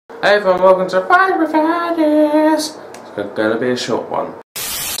Hey everyone, welcome to Fridays. It's going to be a short one.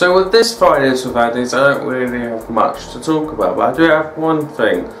 So with this Fridays with Fridays, I don't really have much to talk about, but I do have one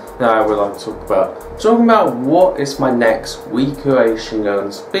thing that I would like to talk about. Talking about what is my next recreation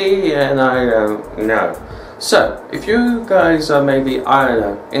going to be, and I don't know. So, if you guys are maybe, I don't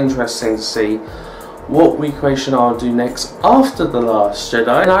know, interested to see what recreation I'll do next after The Last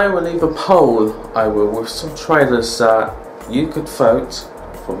Jedi, and I will leave a poll, with some trailers that you could vote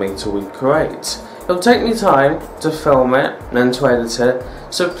for me to recreate. It'll take me time to film it and then to edit it,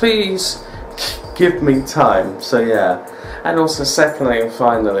 so please give me time. So yeah. And also secondly and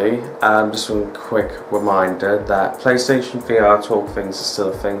finally, just a quick reminder that PlayStation VR talk things are still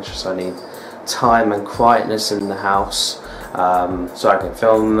a thing, just I need time and quietness in the house so I can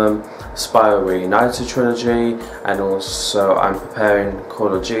film them. Spyro Reunited trilogy, and also I'm preparing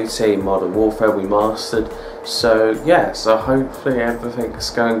Call of Duty Modern Warfare Remastered. So yeah, so hopefully everything is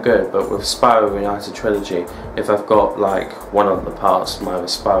going good. But with Spyro Reunited trilogy, if I've got like one of the parts from either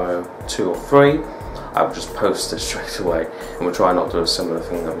Spyro 2 or 3, I'll just post it straight away, and we'll try not to do a similar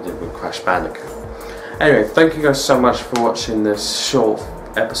thing that we did with Crash Bandicoot. Anyway, thank you guys so much for watching this short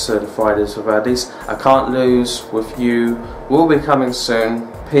episode of Fridays with Addies. I Can't Lose with You will be coming soon.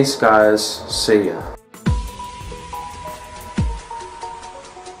 Peace guys, see ya.